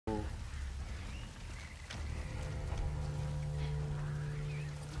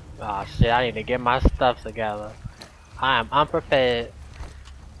Oh shit, I need to get my stuff together. I am unprepared.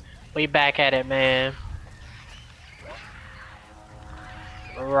 We back at it, man.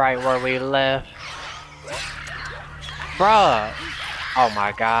 Right where we left. Bruh. Oh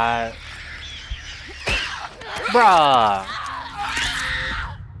my god. Bruh.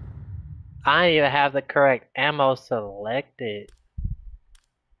 I didn't even have the correct ammo selected.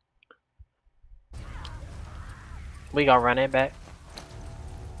 We gonna run it back.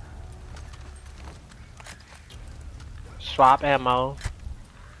 Swap ammo.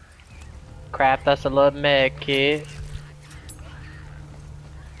 Craft us a little med kit.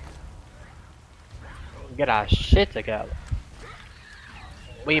 Get our shit together.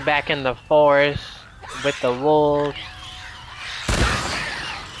 We back in the forest with the wolves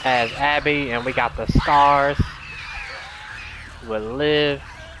as Abby, and we got the scars with Liv.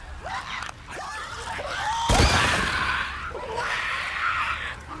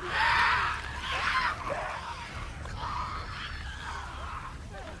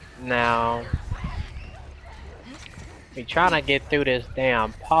 Now we trying to get through this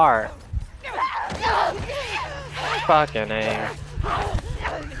damn part. Fucking A.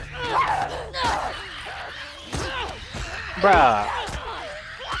 Bruh.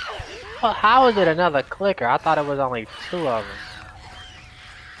 Well, how is it another clicker? I thought it was only 2 of them.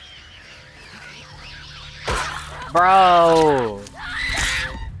 Bro.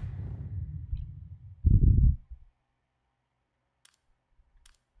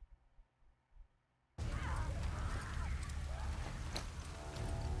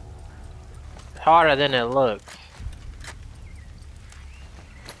 It's harder than it looks.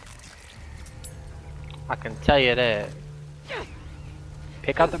 I can tell you that.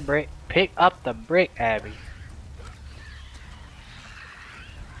 Pick up the brick. Pick up the brick, Abby.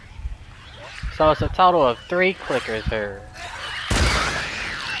 So it's a total of 3 clickers here.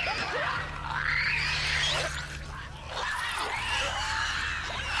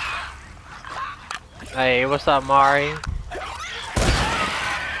 Hey, what's up, Mari?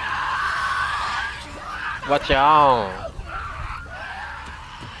 What you on?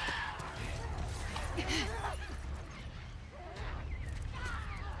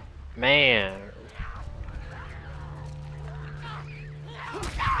 Man.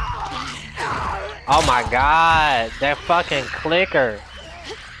 Oh my god, that fucking clicker.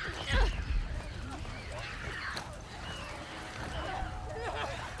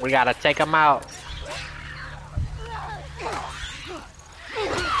 We gotta take him out.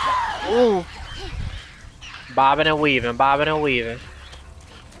 Ooh. Bobbing and weaving, bobbing and weaving.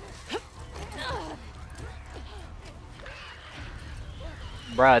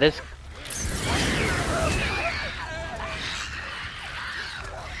 Bruh, this...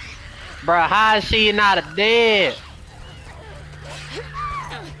 Bruh, how is she not dead?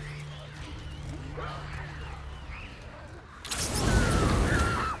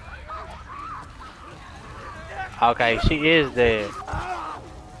 Okay, she is dead.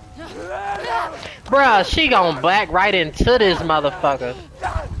 Bruh, she gon' back right into this motherfucker.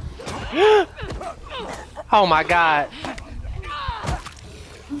 Oh my god.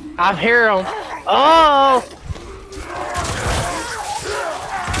 I hear him. Oh!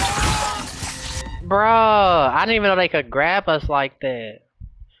 Bruh, I didn't even know they could grab us like that.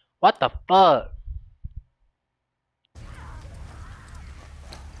 What the fuck?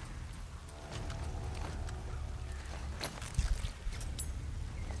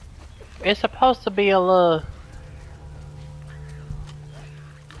 It's supposed to be a little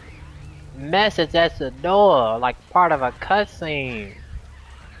message at the door, like part of a cutscene.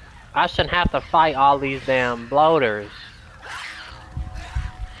 I shouldn't have to fight all these damn bloaters.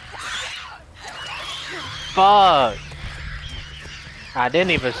 Fuck. I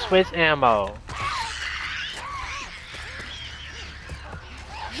didn't even switch ammo.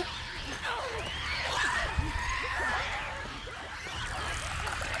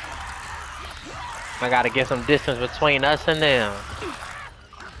 I gotta get some distance between us and them.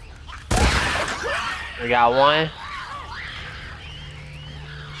 We got 1.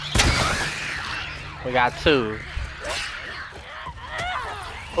 We got 2.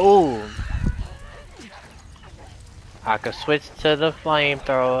 Ooh. I could switch to the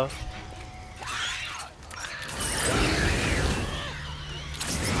flamethrower.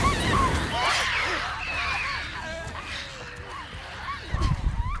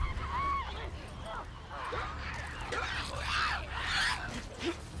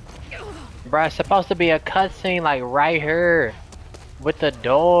 Bruh, it's supposed to be a cutscene like right here with the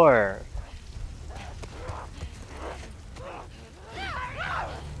door.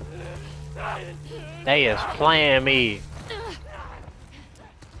 They is playing me.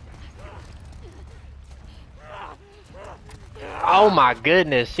 Oh my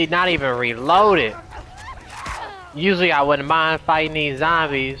goodness, she not even reloaded. Usually I wouldn't mind fighting these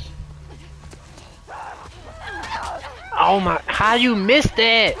zombies. Oh my, how you missed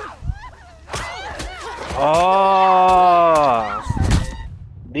that? Oh,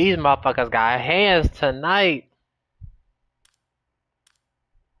 these motherfuckers got hands tonight.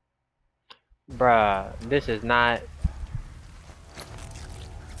 Bruh, this is not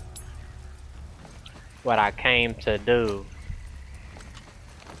what I came to do.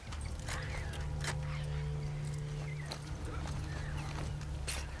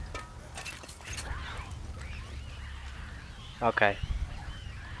 Okay.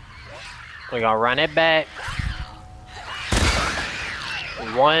 We're gonna run it back.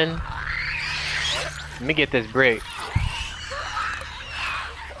 One. Let me get this brick.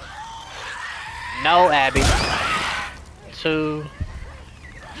 No, Abby. Two.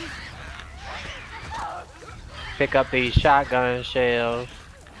 Pick up these shotgun shells.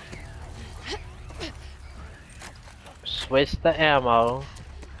 Switch the ammo.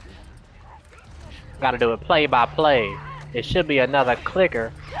 Gotta do it play by play. It should be another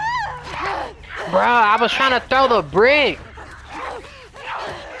clicker. Bruh, I was trying to throw the brick.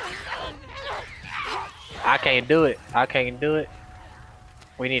 I can't do it. I can't do it.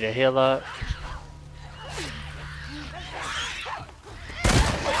 We need to heal up.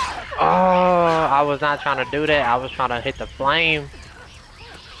 Oh, I was not trying to do that. I was trying to hit the flame.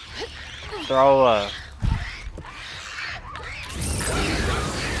 Throw a...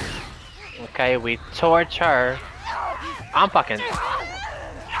 Okay, we torch her. I'm fucking...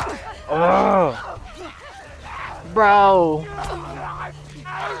 Oh, bro.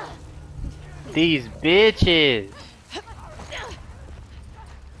 These bitches.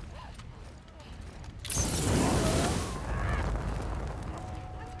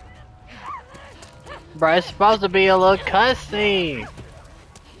 Bro, it's supposed to be a little cutscene.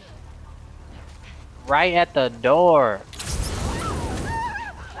 Right at the door.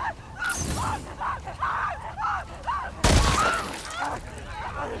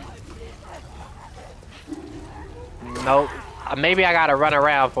 Nope. Maybe I gotta run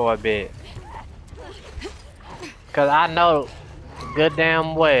around for a bit. Cause I know good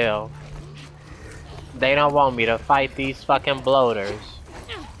damn well they don't want me to fight these fucking bloaters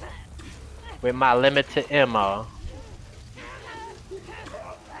with my limited ammo.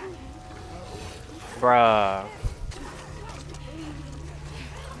 Bruh.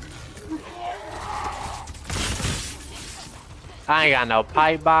 I ain't got no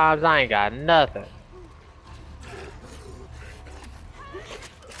pipe bombs, I ain't got nothing.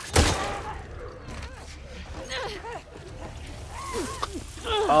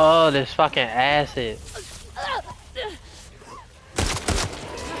 Oh, this fucking acid.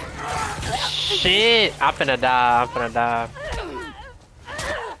 Shit! I'm finna die, I'm finna die.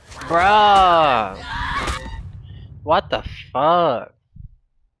 Bruh! What the fuck?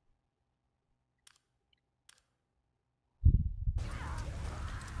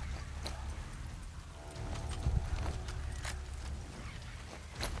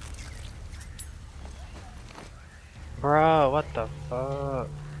 Bro, what the fuck?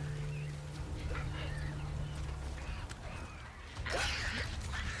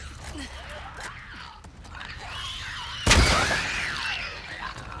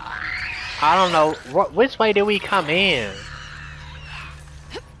 I don't know, which way did we come in?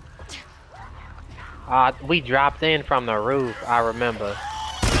 We dropped in from the roof, I remember.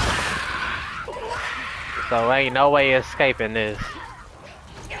 So ain't no way escaping this.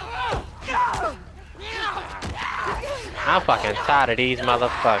 I'm fucking tired of these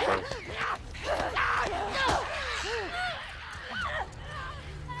motherfuckers.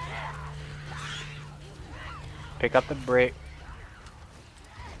 Pick up the brick.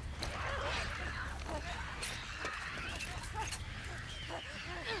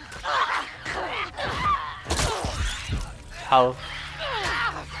 Oh.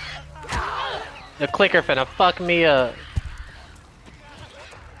 The clicker finna fuck me up.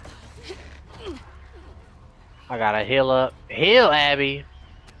 I gotta heal up. Heal, Abby!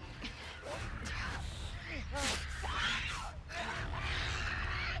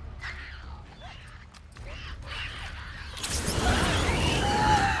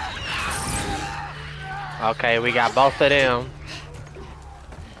 Okay, we got both of them.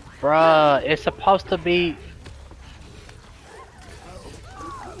 Bruh, it's supposed to be...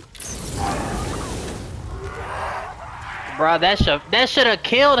 Bruh, that should have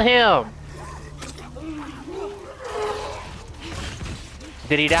killed him!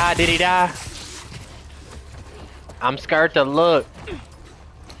 Did he die? Did he die? I'm scared to look.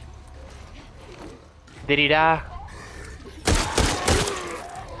 Did he die?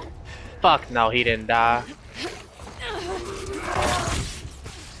 Fuck no, he didn't die.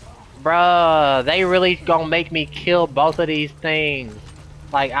 Bruh, they really gonna make me kill both of these things.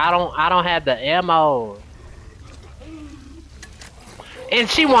 Like I don't have the ammo. And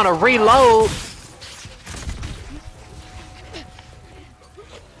she wanna reload.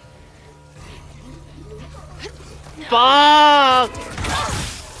 Fuck!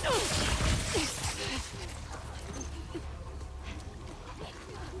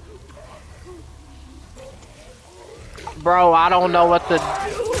 Bro, I don't know what to do.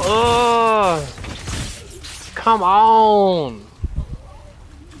 Ugh. Come on.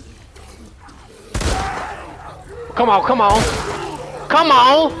 Come on, come on. Come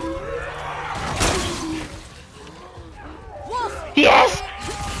on. Yes!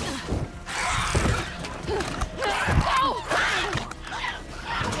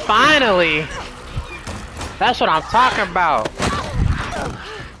 Finally! That's what I'm talking about.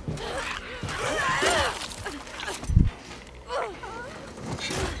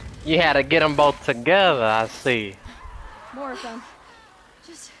 You had to get them both together, I see. More of them.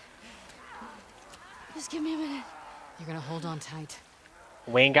 Just give me a minute. You're gonna hold on tight.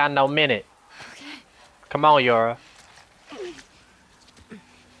 We ain't got no minute. Okay. Come on, Yora.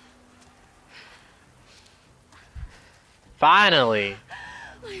 Finally.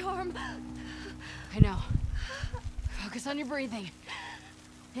 My arm. I know. Focus on your breathing.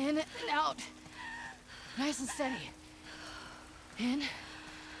 In and out. Nice and steady. In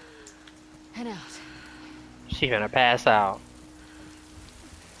and out. She gonna pass out.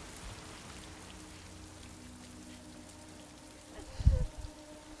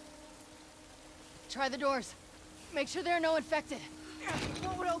 Try the doors. Make sure there are no infected.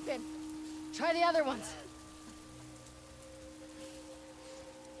 One would open. Try the other ones.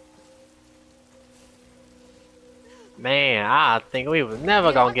 Man, I think we was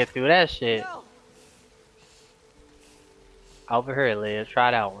never gonna get through that shit. No. Over here, Liz.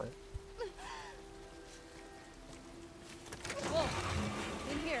 Try that one.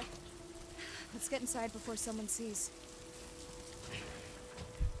 In here. Let's get inside before someone sees.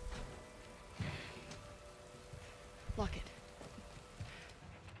 Lock it.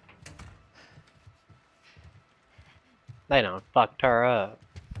 They done fucked her up.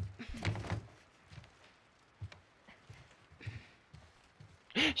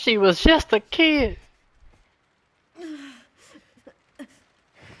 She was just a kid.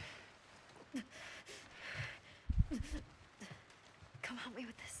 Come help me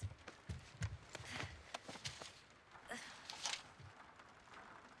with this.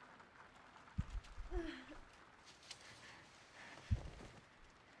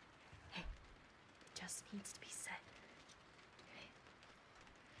 Hey, it just needs to be said. Okay.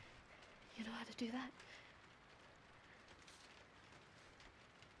 You know how to do that?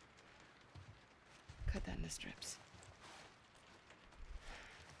 Cut that into strips.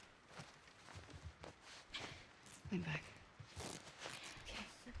 Lean back. Okay.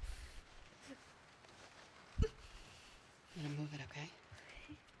 I'm gonna move it, okay?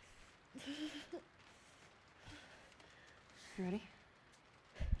 You ready?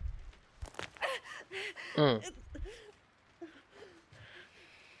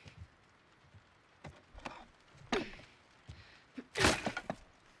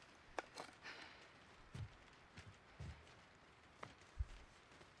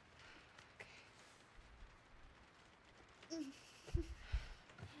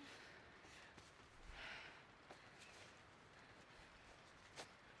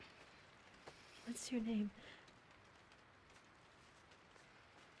 What's your name?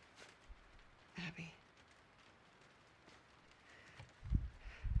 Abby.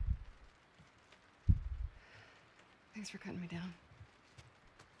 Thanks for cutting me down.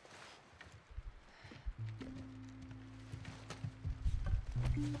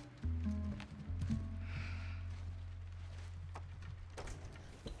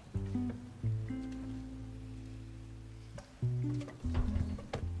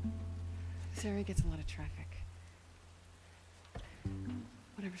 This area gets a lot of traffic.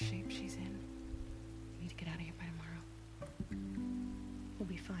 Whatever shape she's in, we need to get out of here by tomorrow. We'll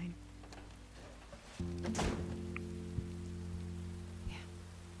be fine.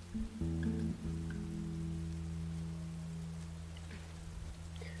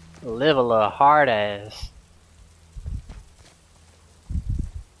 Live a little hard ass.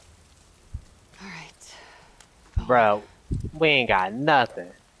 Alright. Bro, we ain't got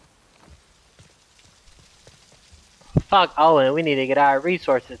nothing. Fuck Owen, we need to get our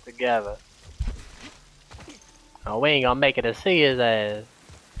resources together. Oh, we ain't gonna make it to see his ass.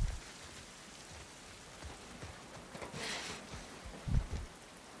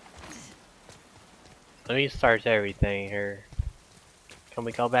 Let me search everything here. Can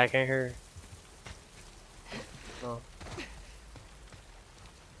we go back in here? No.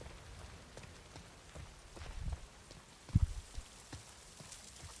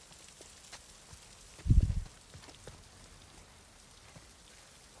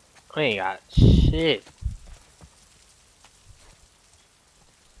 We ain't got shit.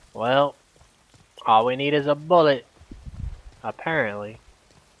 Well, all we need is a bullet. Apparently.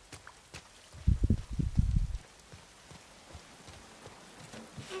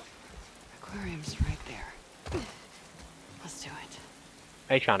 Aquarium's right there. Let's do it.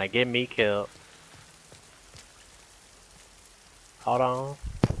 They trying to get me killed. Hold on.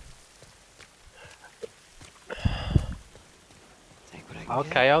 Take what I can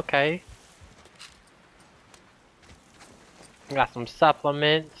Okay, okay. Got some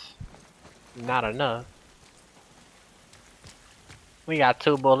supplements. Not enough. We got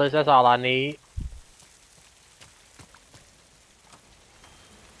 2 bullets, that's all I need.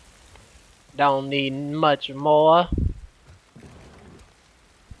 Don't need much more.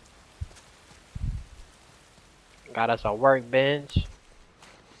 Got us a workbench.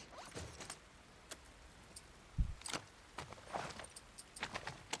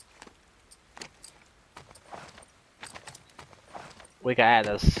 We can add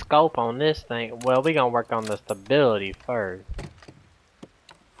a scope on this thing. Well, we gonna work on the stability first.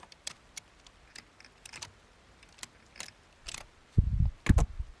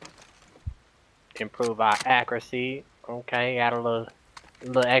 Improve our accuracy. Okay, add a little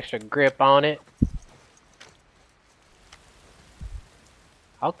extra grip on it.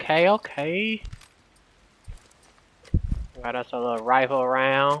 Okay, okay. Got us a little rifle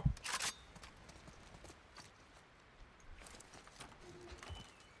round.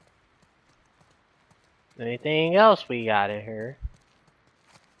 Anything else we got in here?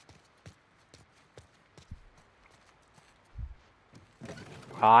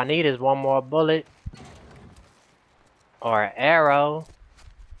 All I need is one more bullet. Or an arrow.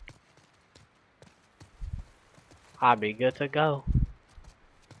 I'll be good to go.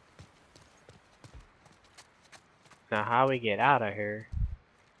 Now how we get out of here?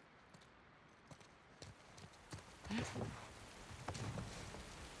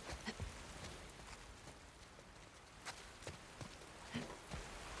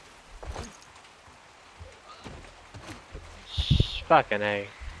 Fucking A.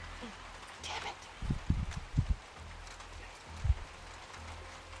 Damn it.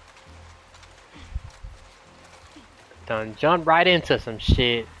 Done jump right into some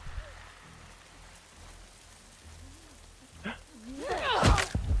shit.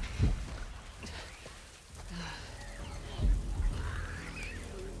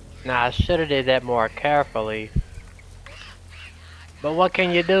 Now I should've did that more carefully. But what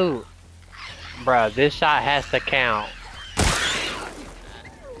can you do? Bruh, this shot has to count.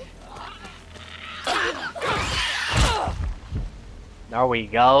 There we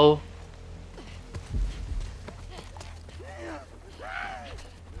go.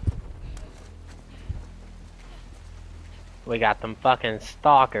 We got them fucking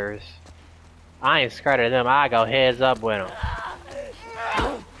stalkers. I ain't scared of them. I go heads up with them.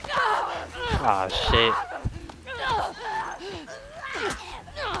 Oh shit.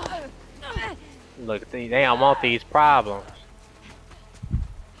 Look, they don't want these problems.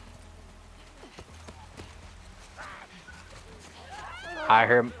 I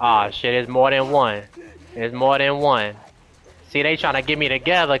heard. Oh shit, it's more than one. It's more than one. See, they trying to get me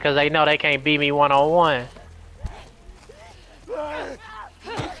together because they know they can't beat me one-on-one.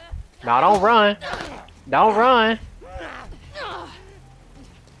 No, don't run. Don't run.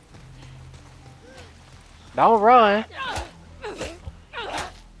 Don't run.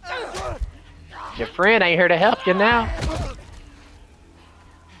 Your friend ain't here to help you now.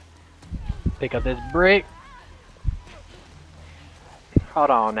 Pick up this brick. Hold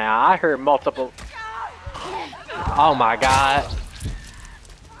on now. I heard multiple. Oh my god.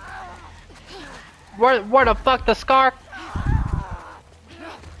 Where the fuck the scar?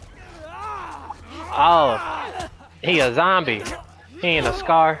 Oh. He a zombie. He ain't a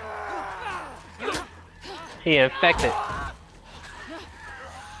scar. He infected.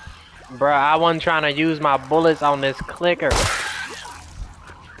 Bruh, I wasn't trying to use my bullets on this clicker.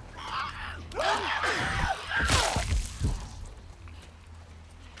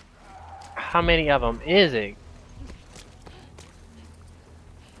 How many of them is it?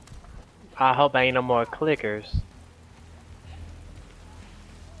 I hope ain't no more clickers.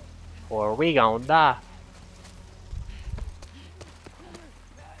 Or we gon' die.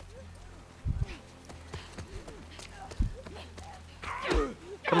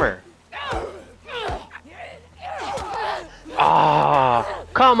 Come here.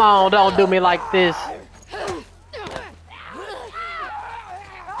 Come on, don't do me like this.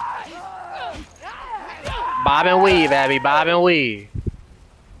 Bob and weave, Abby, bob and weave.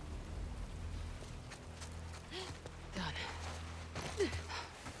 Done.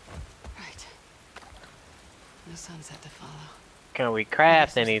 Right. No sunset to follow. Can we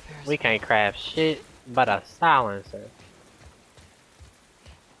craft anything? We can't craft shit but a silencer.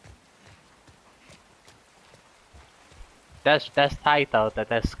 That's tight though,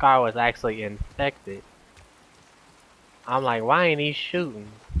 that Scar was actually infected. I'm like, why ain't he shooting?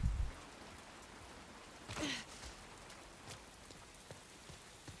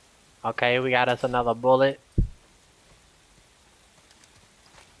 Okay, we got us another bullet.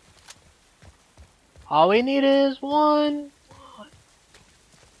 All we need is one.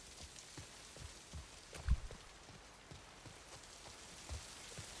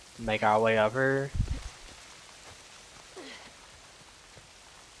 Make our way up here.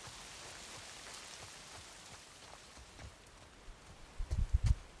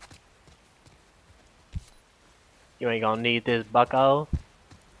 You ain't gonna need this, bucko.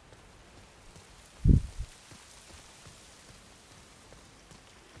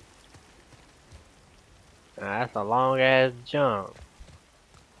 That's a long ass jump.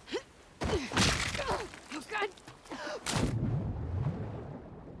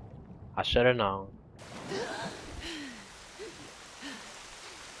 I should have known.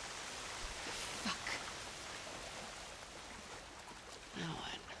 Fuck. Now what?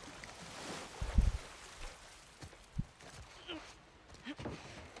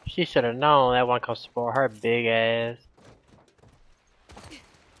 She should have known that one could support her big ass.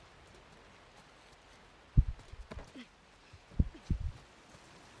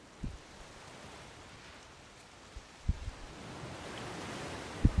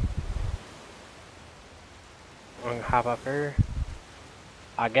 I'm gonna hop up here.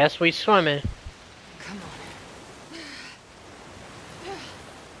 I guess we swimming. Come on.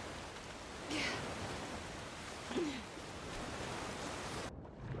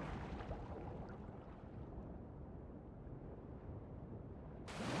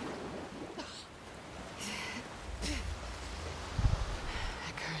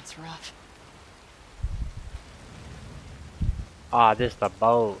 That current's rough. Ah, this the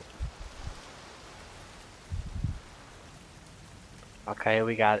boat. Okay,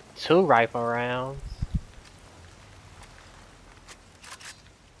 we got 2 rifle rounds.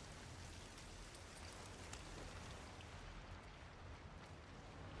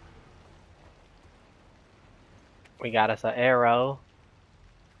 We got us an arrow.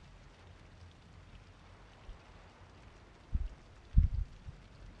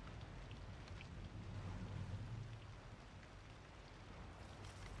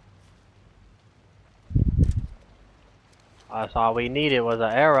 That's all we needed was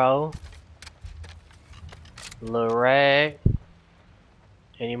an arrow. Little rag.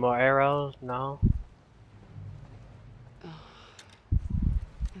 Any more arrows? No. Oh.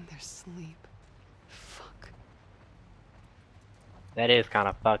 In their sleep. Fuck. That is kind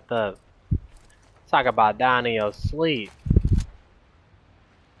of fucked up. Talk about dying in your sleep.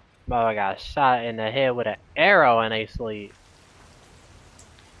 Mother got shot in the head with an arrow in their sleep.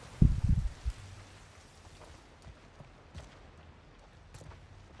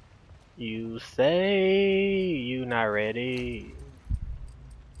 You say you not ready.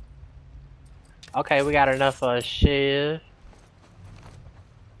 Okay, we got enough for a shiv.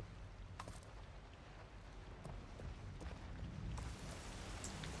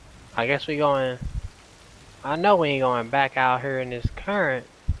 I guess we going. I know we ain't going back out here in this current.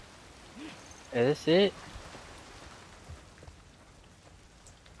 Is this it?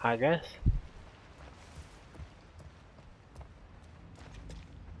 I guess.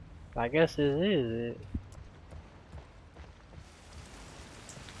 I guess this is it.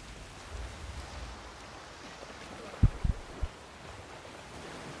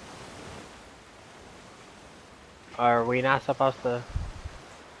 Are we not supposed to?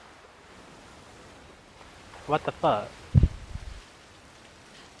 What the fuck?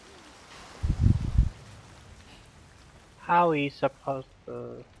 How are we supposed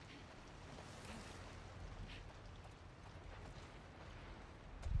to?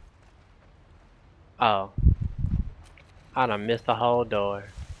 Oh. I done missed the whole door.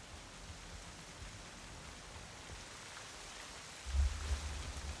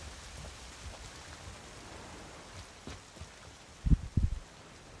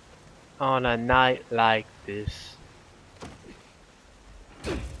 On a night like this.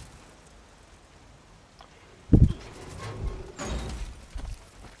 Did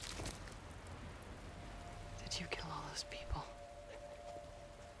you kill all those people?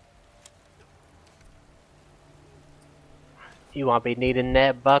 You won't be needing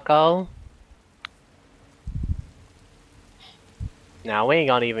that, bucko. Now, we ain't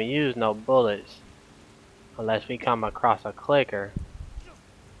gonna even use no bullets. Unless we come across a clicker.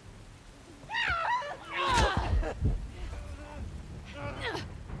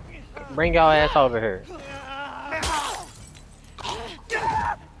 Bring your ass over here.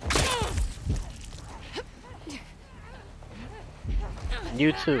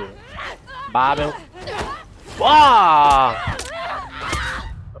 You too. Bobbin. Whoa!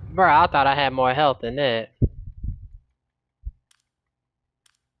 Bro, I thought I had more health than that.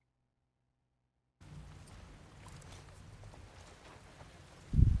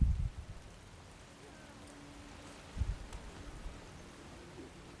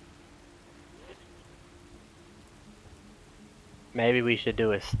 Maybe we should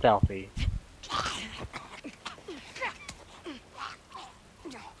do it stealthy.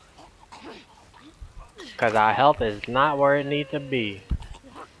 Cause our health is not where it needs to be.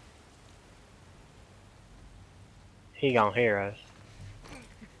 He gonna hear us.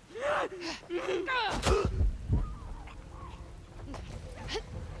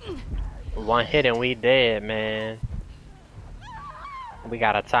 One hit and we dead, man. We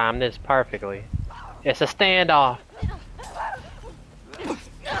gotta time this perfectly. It's a standoff.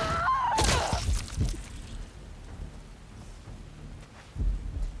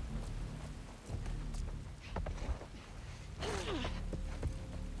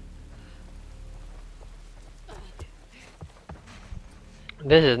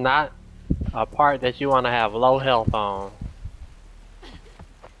 This is not a part that you want to have low health on.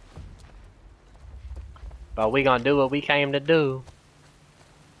 But we gonna do what we came to do.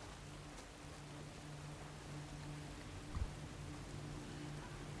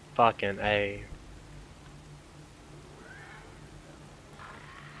 Fucking A.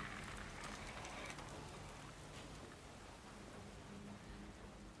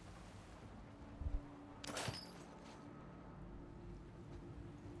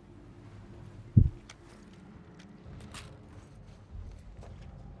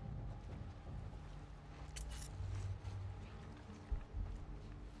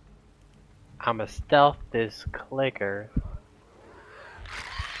 I'ma stealth this clicker.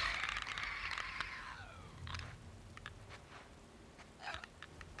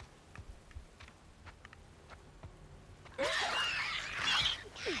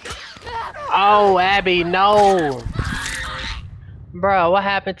 Oh, Abby, no! Bro, what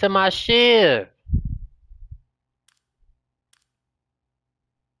happened to my shiv?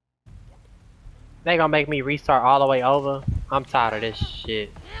 They gonna make me restart all the way over? I'm tired of this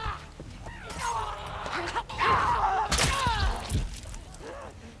shit.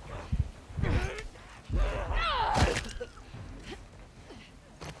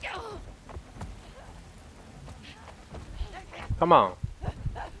 Come on.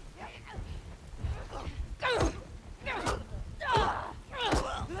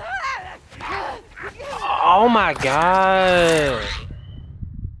 Oh my god.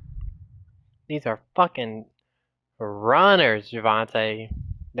 These are fucking runners, Javante.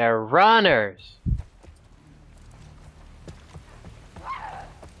 They're runners.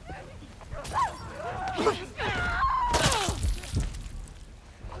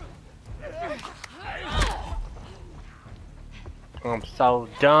 I'm so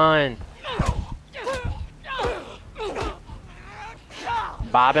done.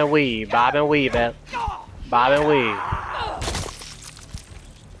 Bob and weave, bob and weave, bob and weave.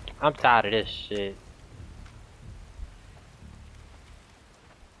 I'm tired of this shit.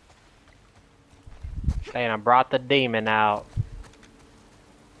 They done brought the demon out.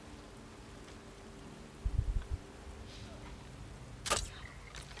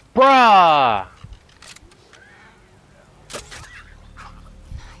 Bruh!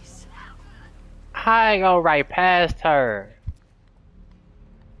 I go right past her.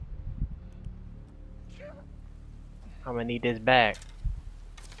 I'm gonna need this back.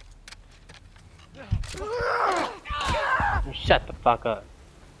 You shut the fuck up.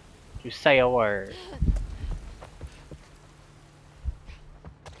 You say a word.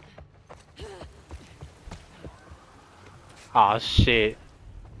 Oh shit.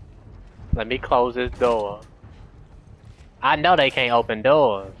 Let me close this door. I know they can't open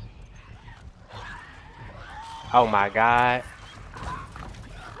doors. Oh my god.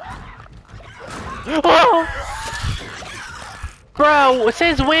 Oh! Bro,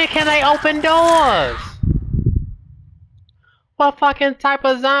 since when can they open doors? What fucking type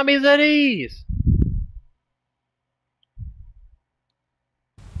of zombies are these?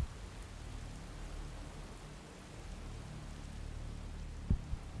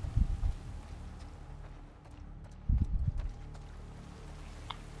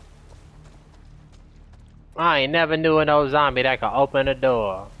 I ain't never knew of no zombie that could open the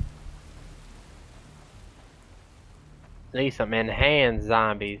door. Need some enhanced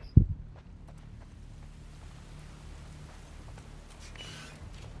zombies.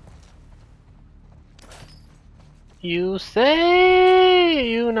 You say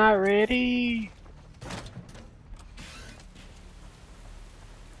you not ready?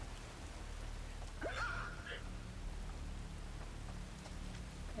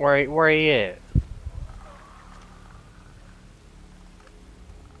 Where he at?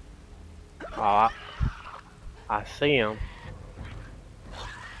 Oh, I see him.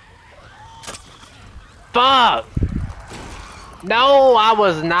 Fuck! No, I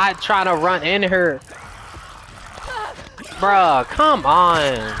was not trying to run in her. Bruh, come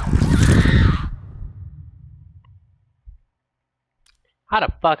on. How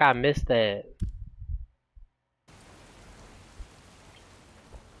the fuck I missed that?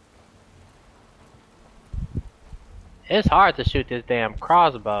 It's hard to shoot this damn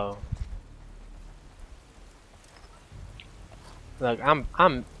crossbow. Look,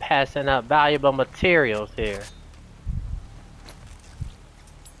 I'm passing up valuable materials here.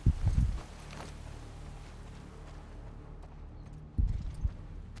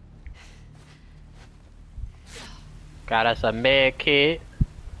 Got us a med kit.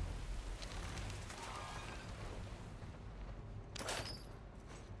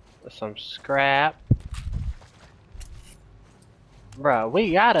 Some scrap. Bruh,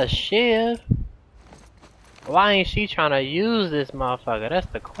 we got a shiv. Why ain't she trying to use this motherfucker? That's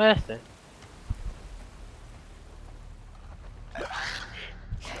the question.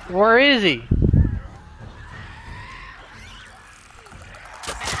 Where is he?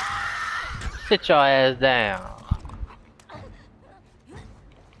 Sit your ass down.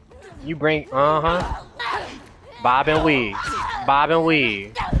 You bring, bob and weave. Bob and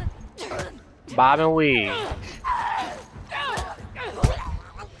weave. Bob and weave.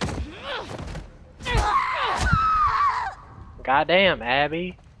 Goddamn,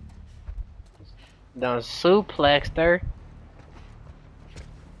 Abby. Done suplexed her.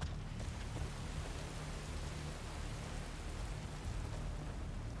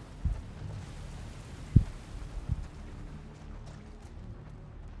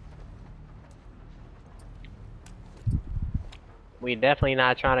 We definitely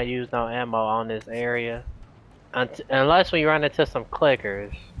not trying to use no ammo on this area. Unless we run into some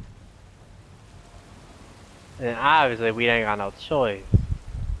clickers. And obviously we ain't got no choice.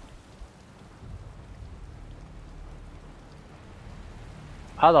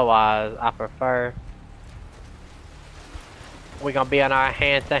 Otherwise, I prefer we gonna be on our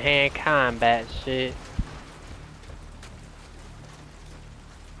hand-to-hand combat shit.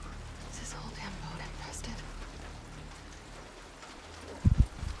 Is this whole damn boat infested?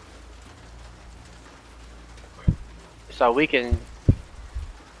 So we can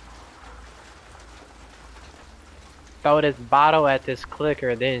throw this bottle at this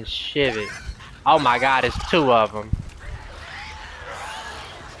clicker, then shiv it. Oh my god, it's two of them.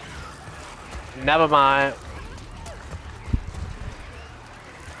 Never mind.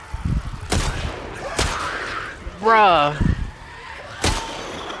 Bruh.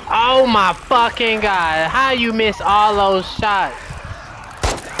 Oh my fucking god. How you miss all those shots?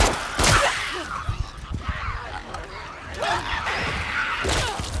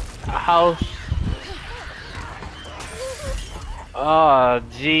 House. Oh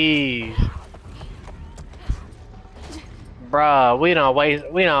jeez. Bruh,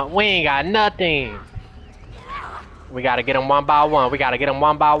 we ain't got nothing. We gotta get them one by one. We gotta get them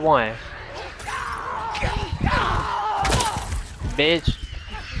one by one. Bitch.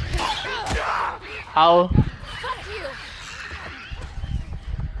 Oh.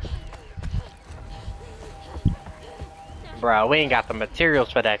 Bruh, we ain't got the materials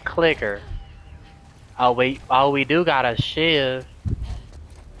for that clicker. Oh, we do got a shiv.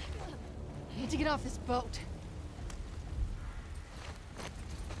 Need to get off this boat.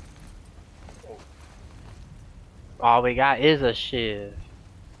 All we got is a shiv.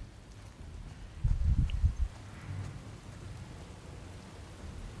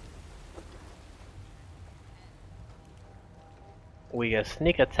 We can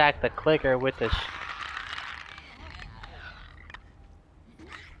sneak attack the clicker with the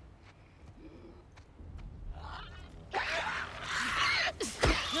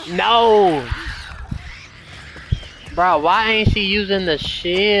No! Bro, why ain't she using the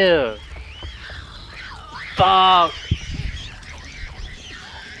shiv? Fuck!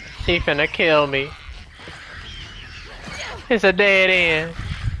 She finna kill me. It's a dead end.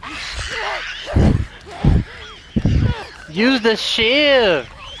 Use the shiv!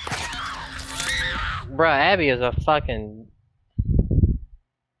 Bruh, Abby is a fucking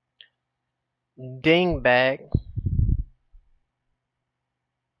dingbat.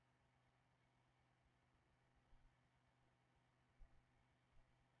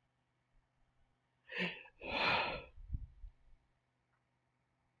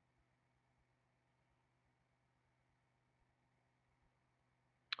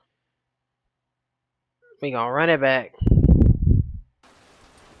 We gonna run it back.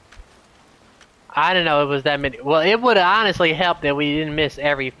 I didn't know it was that many. Well, it would have honestly helped that we didn't miss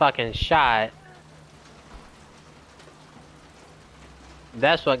every fucking shot.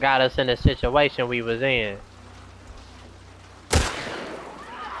 That's what got us in the situation we was in.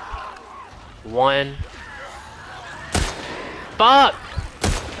 One. Fuck!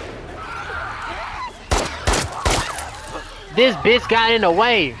 This bitch got in the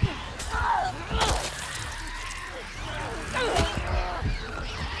way.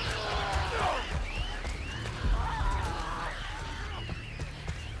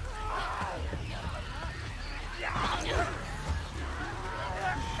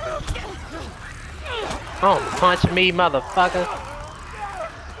 Oh, punch me, motherfucker.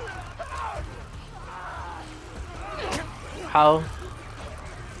 Ho.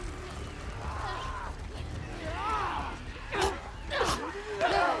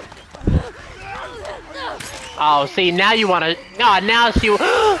 Oh, see, now you wanna... Oh, now she...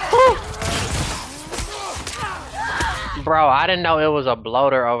 Bro, I didn't know it was a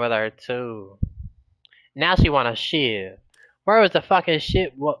bloater over there, too. Now she wanna shiv. Where was the fucking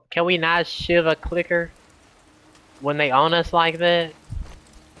shit? What, can we not shiv a clicker when they own us like that?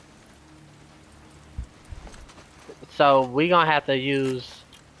 So we gonna have to use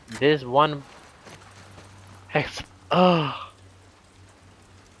this one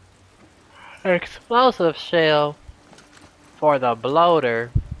explosive shell for the bloater.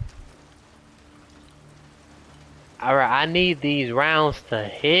 Alright, I need these rounds to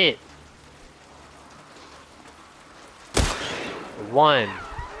hit. One.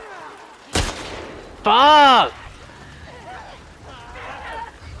 Fuck!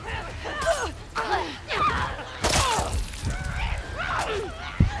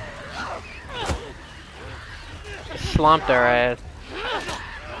 Slumped her ass.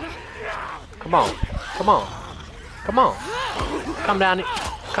 Come on. Come on. Come on. Come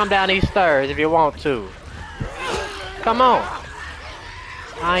down these stairs if you want to. Come on.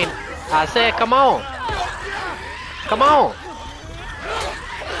 I said come on. Come on.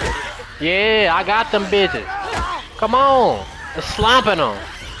 Yeah, I got them bitches. Come on. Slumping them.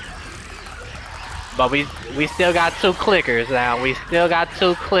 But we still got 2 clickers now. We still got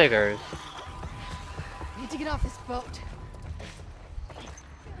 2 clickers. Need to get off this boat.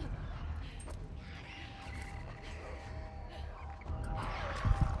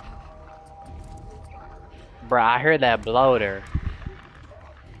 Bruh, I heard that bloater.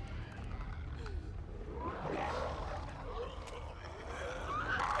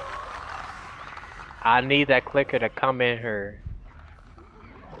 I need that clicker to come in here.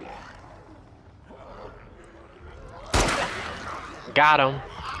 Got him.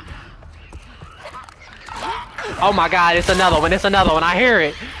 Oh my god, it's another one, it's another one, I hear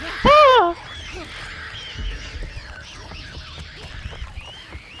it.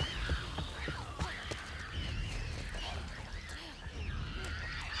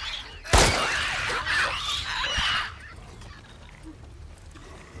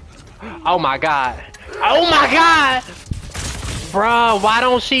 Oh my god. Oh my god! Bruh, why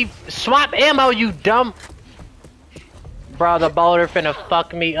don't she swap ammo, you dumb? Bruh, the boulder finna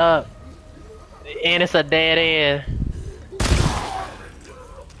fuck me up. And it's a dead end.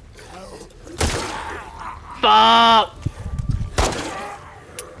 Fuck!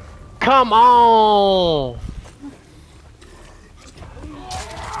 Come on!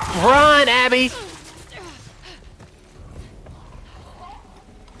 Run, Abby!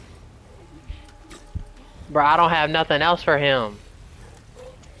 Bro, I don't have nothing else for him.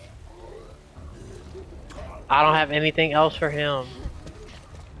 I don't have anything else for him.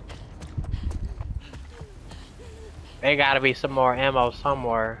 There gotta be some more ammo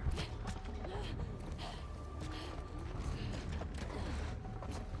somewhere.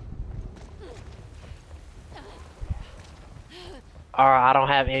 Or I don't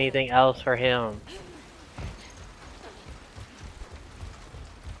have anything else for him.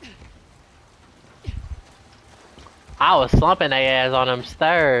 I was slumping their ass on them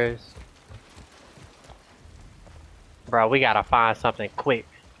stairs. Bro, we gotta find something quick.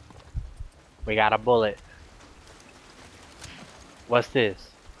 We got a bullet. What's this?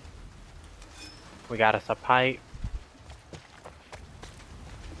 We got us a pipe.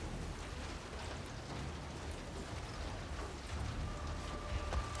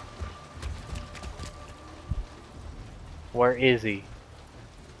 Where is he?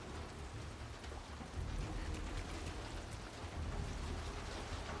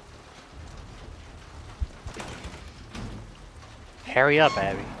 Hurry up,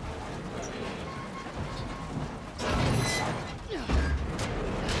 Abby.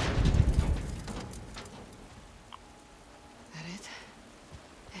 That it?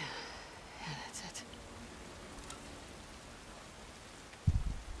 Yeah, that's it.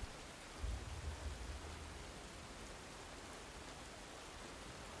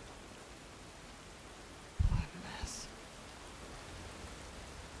 What a mess.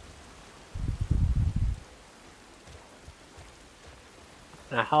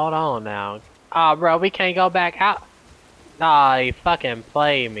 Now hold on now. Oh, bro, we can't go back out. Nah, he fucking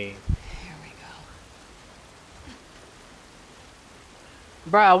played me. Here we go.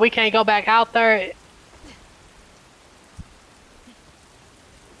 Bro, we can't go back out there.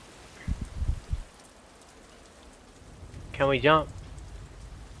 Can we jump?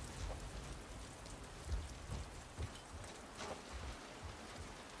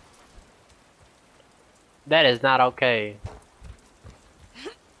 That is not okay.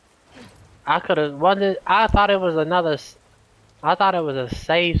 I could have wasn't. I thought it was another. I thought it was a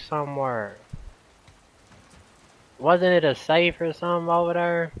safe somewhere. Wasn't it a safe or something over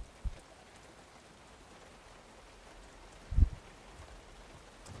there?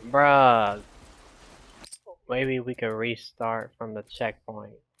 Bruh. Maybe we could restart from the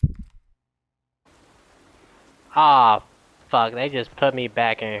checkpoint. Ah, fuck. They just put me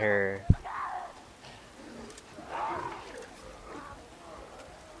back in here.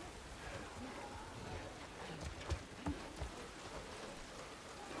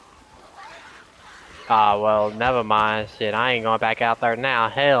 Ah, well, never mind. Shit, I ain't going back out there now.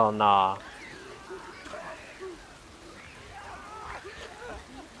 Hell nah.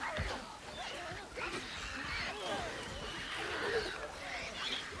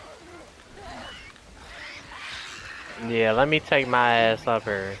 Yeah, let me take my ass up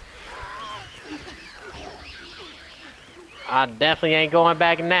here. I definitely ain't going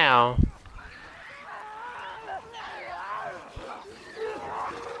back now.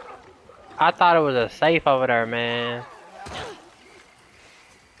 I thought it was a safe over there, man.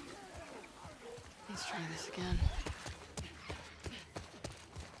 Let's try this again.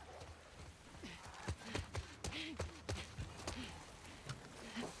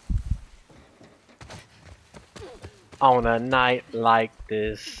 On a night like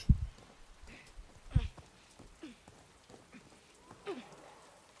this.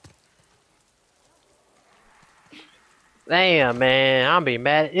 Damn, man, I'll be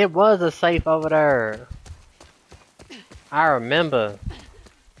mad. It was a safe over there. I remember.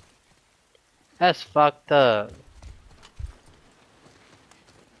 That's fucked up.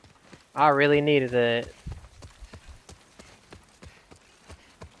 I really needed it.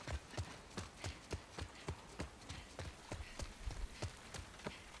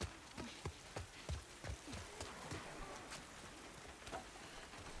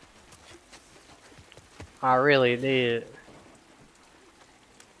 I really did.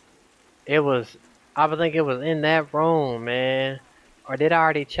 It was, I would think it was in that room, man. Or did I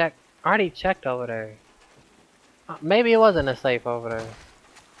already check? I already checked over there. Maybe it wasn't a safe over there.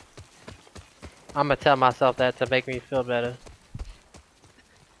 I'm gonna tell myself that to make me feel better.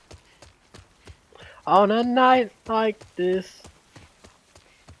 On a night like this.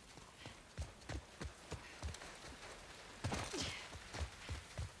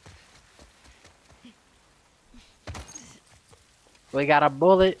 We got a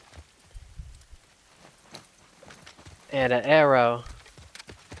bullet. And an arrow.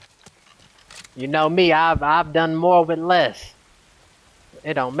 You know me, I've done more with less.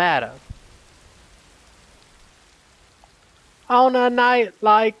 It don't matter. On a night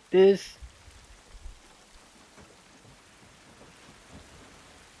like this.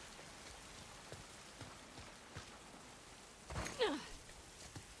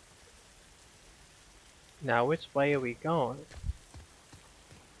 Now which way are we going?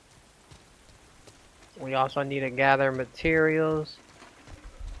 We also need to gather materials.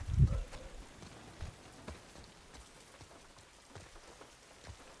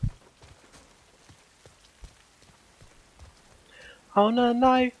 On a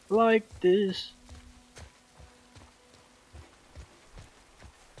night like this.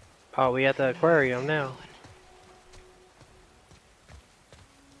 Oh, we at the aquarium now.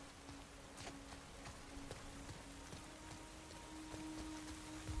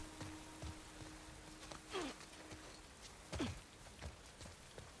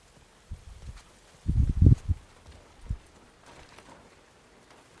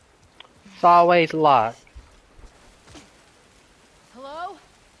 It's always locked.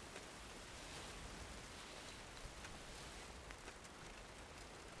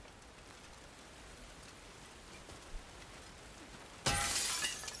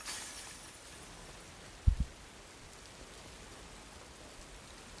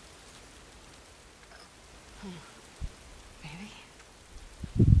 Maybe.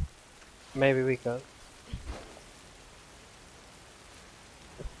 Maybe we could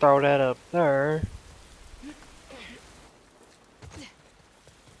throw that up there.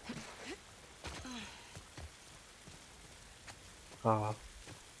 Oh.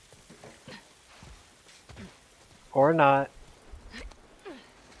 Or not.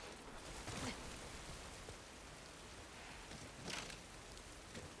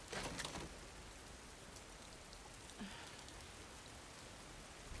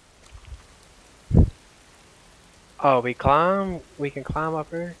 Oh, we climb? We can climb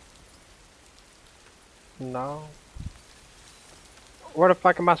up here? No. Where the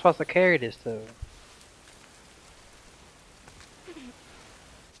fuck am I supposed to carry this to?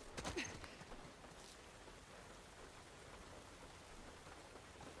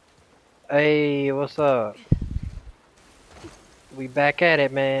 Hey, what's up? We back at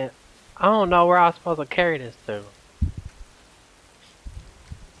it, man. I don't know where I'm supposed to carry this to.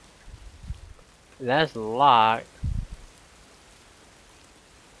 That's locked.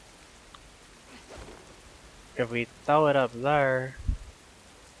 If we throw it up there,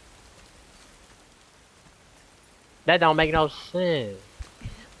 that don't make no sense.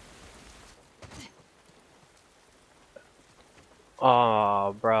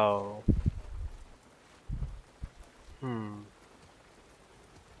 Oh, bro.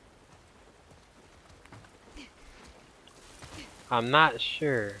 I'm not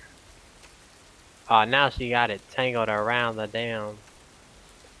sure. Oh, now she got it tangled around the damn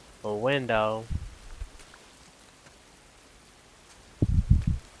window.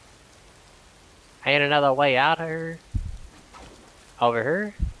 Ain't another way out of here? Over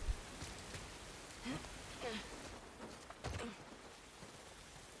here?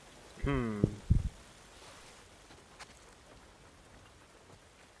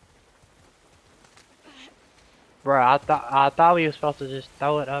 Bro, I thought we were supposed to just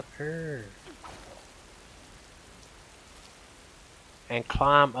throw it up here. And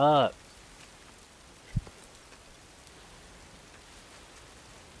climb up.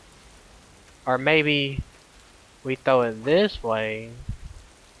 Or maybe we throw it this way.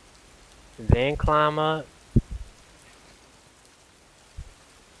 Then climb up.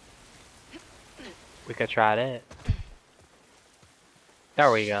 We could try that.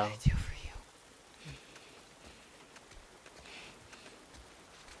 There we go. What can I do for you?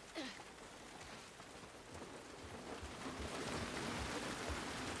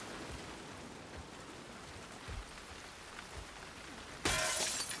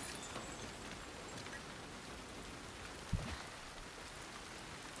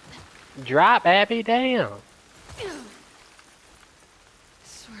 Drop, Abby, damn.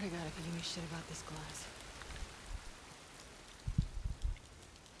 Swear to God, if you give me shit about this glass.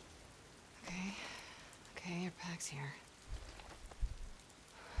 Okay, your pack's here.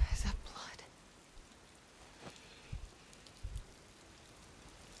 Is that blood?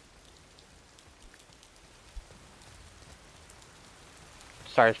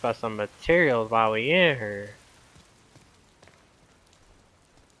 Search for some materials while we in here.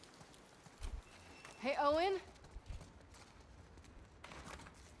 Hey, Owen?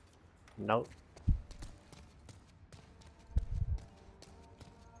 Nope.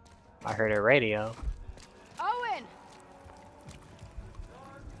 I heard a radio. Owen!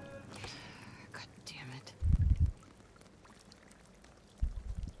 God damn it.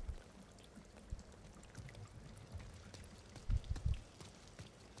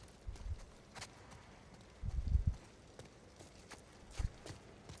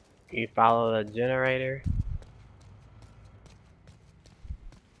 You follow the generator.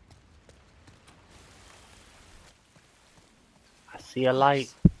 I see a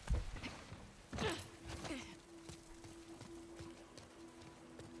light.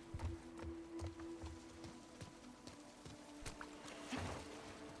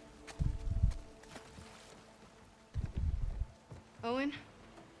 Owen?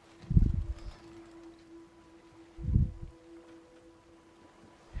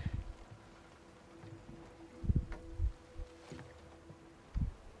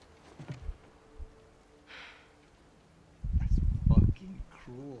 That's fucking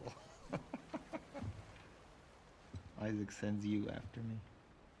cruel. Isaac sends you after me.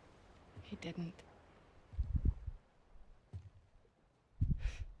 He didn't.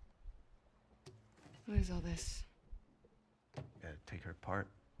 What is all this? Gotta take her apart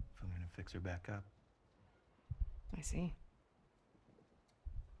if I'm gonna fix her back up. I see.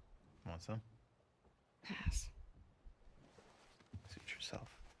 Want some? Pass. Suit yourself.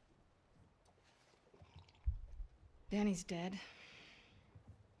 Danny's dead.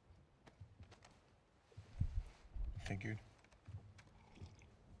 figured.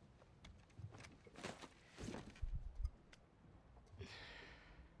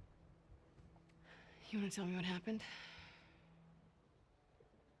 You want to tell me what happened?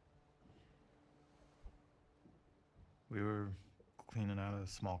 We were cleaning out a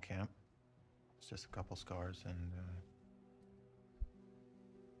small camp. It's just a couple scars, and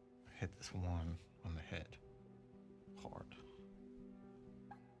hit this one on the head hard.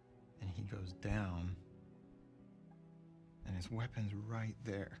 And he goes down, and his weapon's right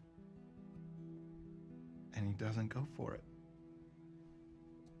there. And he doesn't go for it.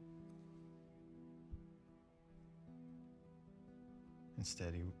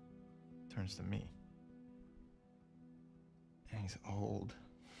 Instead, he turns to me. And he's old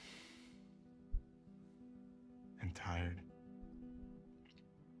and tired.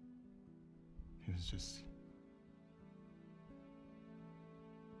 He was just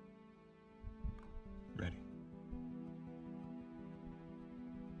ready.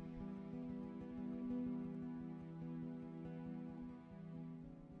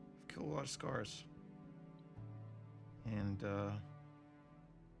 I've killed a lot of scars. And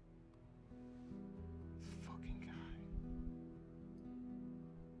fucking guy.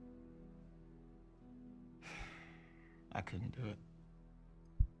 I couldn't do it.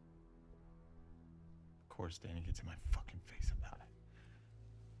 Of course, Danny gets in my fucking face about it.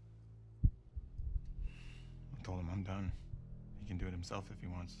 I told him I'm done. He can do it himself if he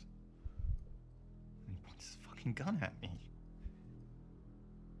wants. And he points his fucking gun at me.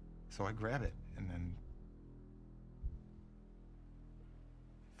 So I grab it, and then...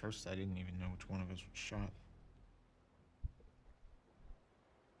 First, I didn't even know which one of us was shot.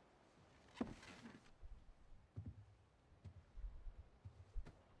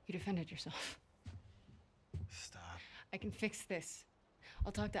 You defended yourself. Stop. I can fix this.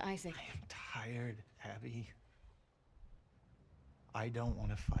 I'll talk to Isaac. I am tired, Abby. I don't want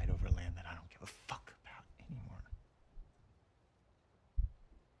to fight over land that I don't give a fuck about anymore.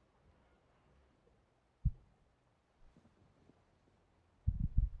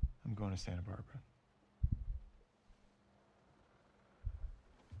 I'm going to Santa Barbara.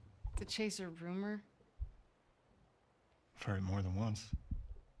 To chase a rumor? I've heard it more than once.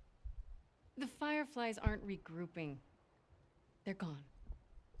 The Fireflies aren't regrouping. They're gone.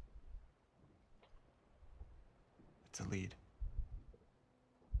 It's a lead.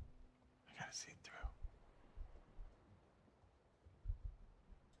 I gotta see it through.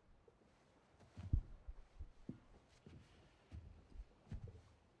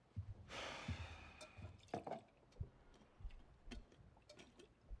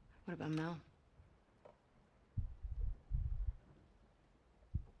 What about Mel?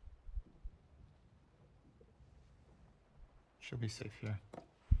 She'll be safe here.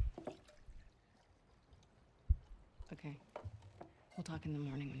 Okay. We'll talk in the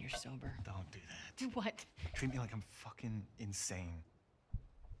morning when you're sober. Don't do that. Do what? Treat me like I'm fucking insane.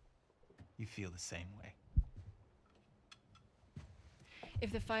 You feel the same way.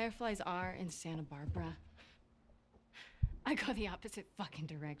 If the Fireflies are in Santa Barbara, I go the opposite fucking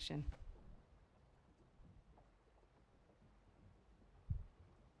direction.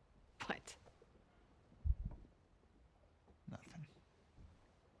 What? Nothing.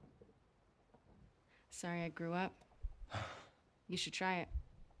 Sorry I grew up. You should try it.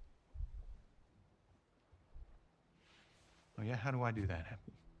 Oh yeah, how do I do that,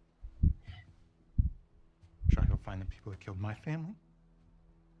 Happy? Should I go find the people that killed my family?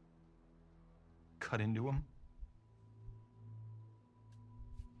 Cut into them?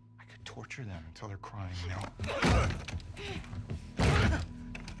 I could torture them until they're crying, you know?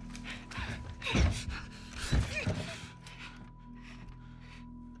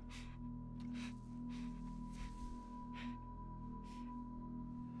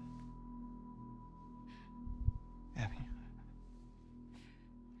 Abby.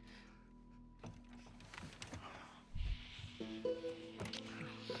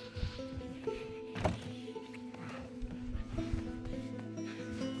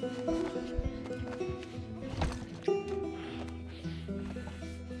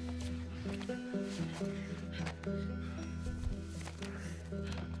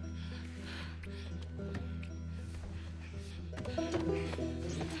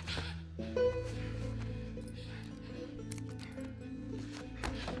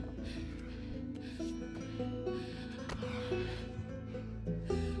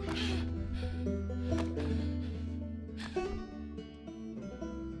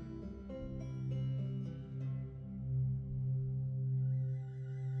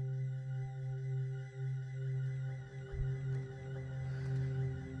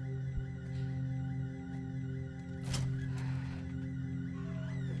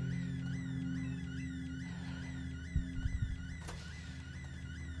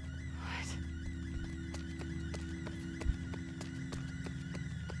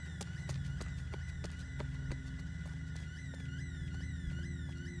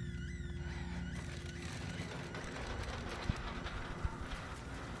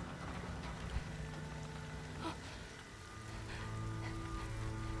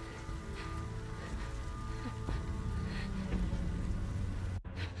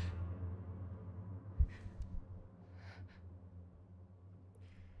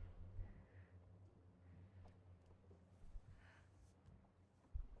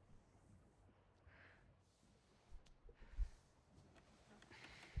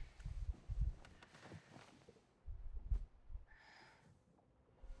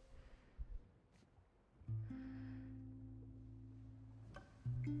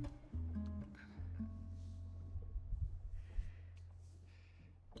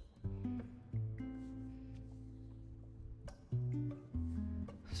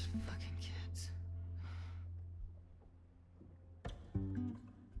 Those fucking kids.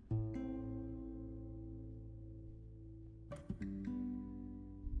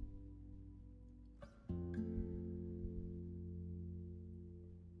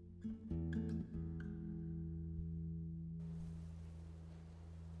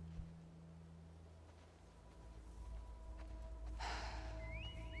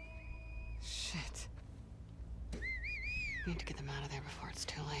 Shit. Need to get them out of there before it's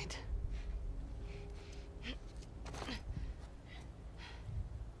too late.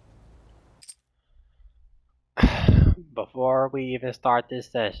 Before we even start this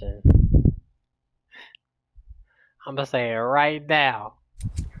session, I'm gonna say it right now.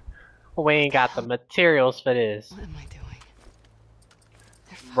 We ain't got the materials for this. What am I doing?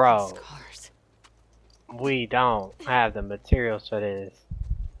 They're fucking Bro. scars. We don't have the materials for this.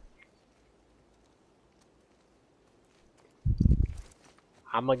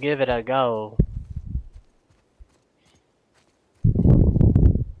 I'm gonna give it a go.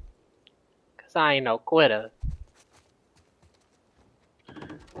 Cause I ain't no quitter.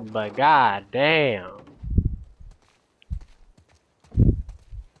 But god damn.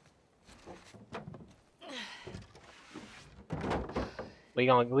 We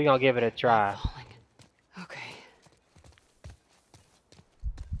gonna give it a try. Falling. Okay.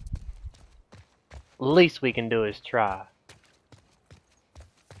 Least we can do is try.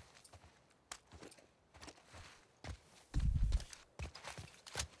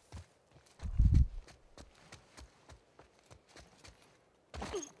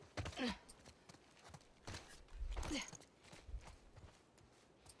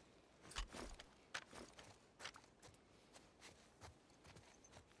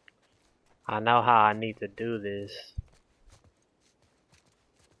 I know how I need to do this.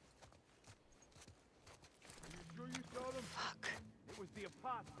 Fuck. It was the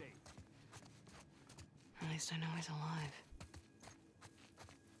apostate. At least I know he's alive.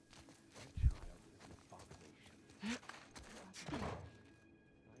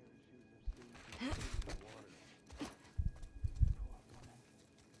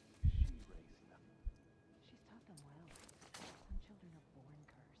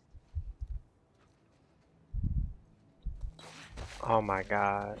 Oh my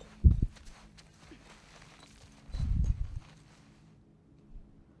god.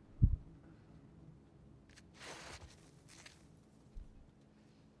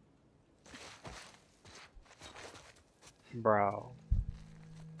 Bro.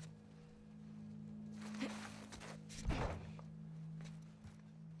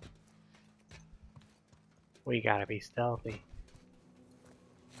 We gotta be stealthy.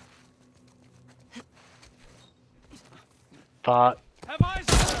 Fuck. Have eyes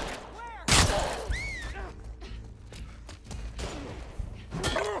on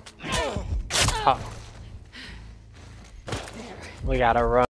Oh. We gotta run.